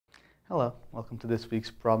Hello, welcome to this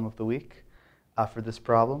week's problem of the week. For this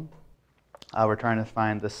problem, we're trying to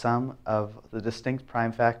find the sum of the distinct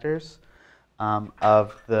prime factors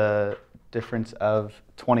of the difference of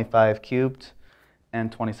 25 cubed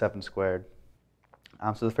and 27 squared.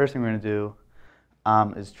 So the first thing we're going to do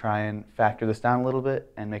is try and factor this down a little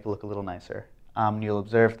bit and make it look a little nicer. You'll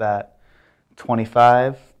observe that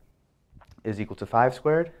 25 is equal to 5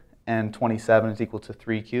 squared and 27 is equal to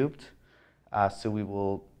 3 cubed. So we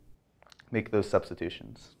will make those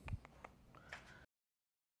substitutions.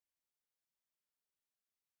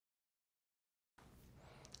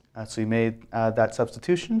 So we made that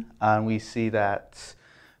substitution, and we see that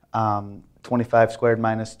 25 squared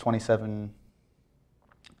minus 27,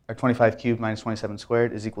 or 25 cubed minus 27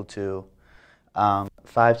 squared is equal to 5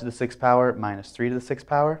 to the 6th power minus 3 to the 6th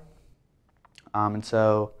power. And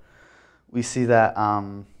so we see that,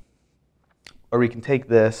 or we can take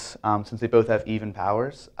this, since they both have even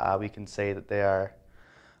powers, we can say that they are,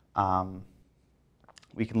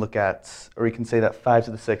 we can say that 5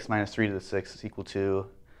 to the 6th minus 3 to the 6th is equal to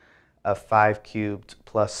 5 cubed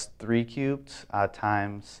plus 3 cubed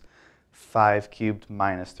times 5 cubed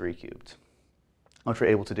minus 3 cubed, which we're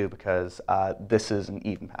able to do because this is an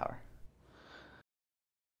even power.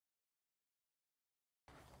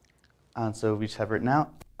 And so we just have written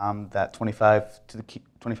out that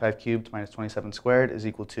 25 cubed minus 27 squared is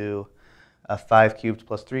equal to 5 cubed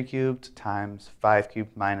plus 3 cubed times 5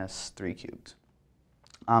 cubed minus 3 cubed.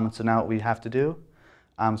 So now what we have to do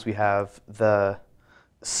is we have the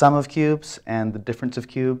sum of cubes and the difference of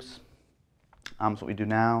cubes. So what we do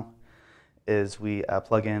now is we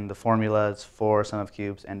plug in the formulas for sum of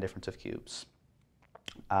cubes and difference of cubes.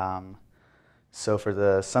 So for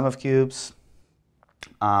the sum of cubes,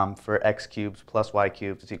 for x cubed plus y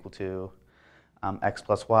cubed is equal to x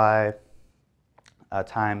plus y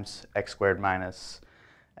times x squared minus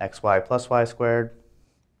xy plus y squared.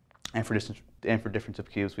 And for difference of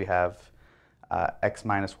cubes, we have x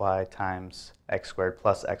minus y times x squared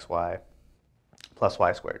plus xy plus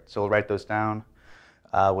y squared. So we'll write those down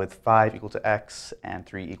with 5 equal to x and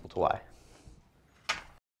 3 equal to y.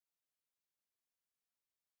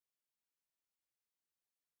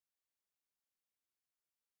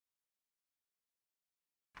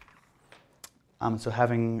 So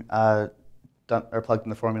having plugged in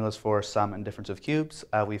the formulas for sum and difference of cubes,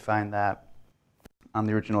 we find that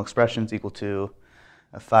the original expression is equal to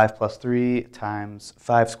 5 plus 3 times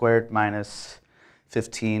 5 squared minus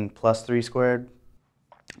 15 plus 3 squared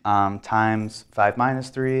times 5 minus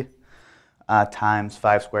 3 times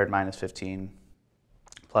 5 squared minus 15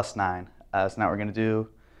 plus 9. So now what we're going to do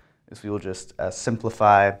is we will just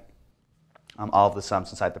simplify all of the sums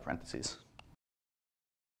inside the parentheses.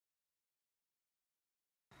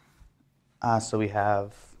 So we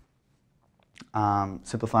have,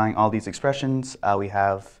 simplifying all these expressions, we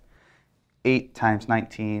have 8 times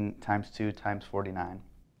 19 times 2 times 49.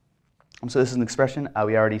 So this is an expression.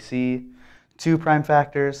 We already see two prime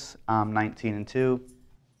factors, 19 and 2.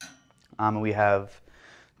 And we have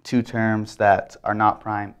two terms that are not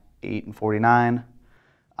prime, 8 and 49.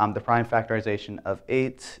 The prime factorization of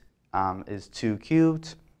 8 is 2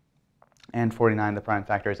 cubed, and 49, the prime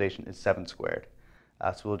factorization is 7 squared.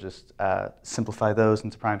 So we'll just simplify those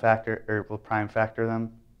into prime factor, or we'll prime factor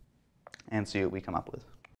them and see what we come up with.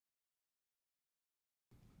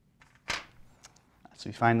 So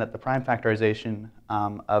we find that the prime factorization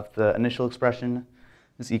of the initial expression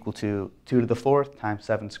is equal to 2 to the 4th times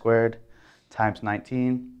 7 squared times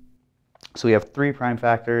 19. So we have three prime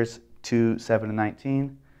factors, 2, 7, and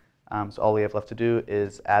 19. So all we have left to do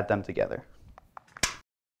is add them together.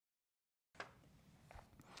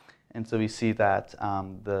 And so we see that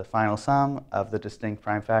the final sum of the distinct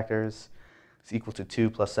prime factors is equal to 2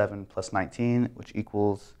 plus 7 plus 19, which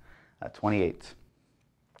equals 28.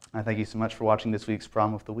 Thank you so much for watching this week's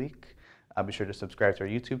Problem of the Week. Be sure to subscribe to our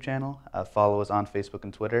YouTube channel, follow us on Facebook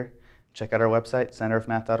and Twitter, check out our website,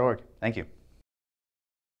 centerofmath.org. Thank you.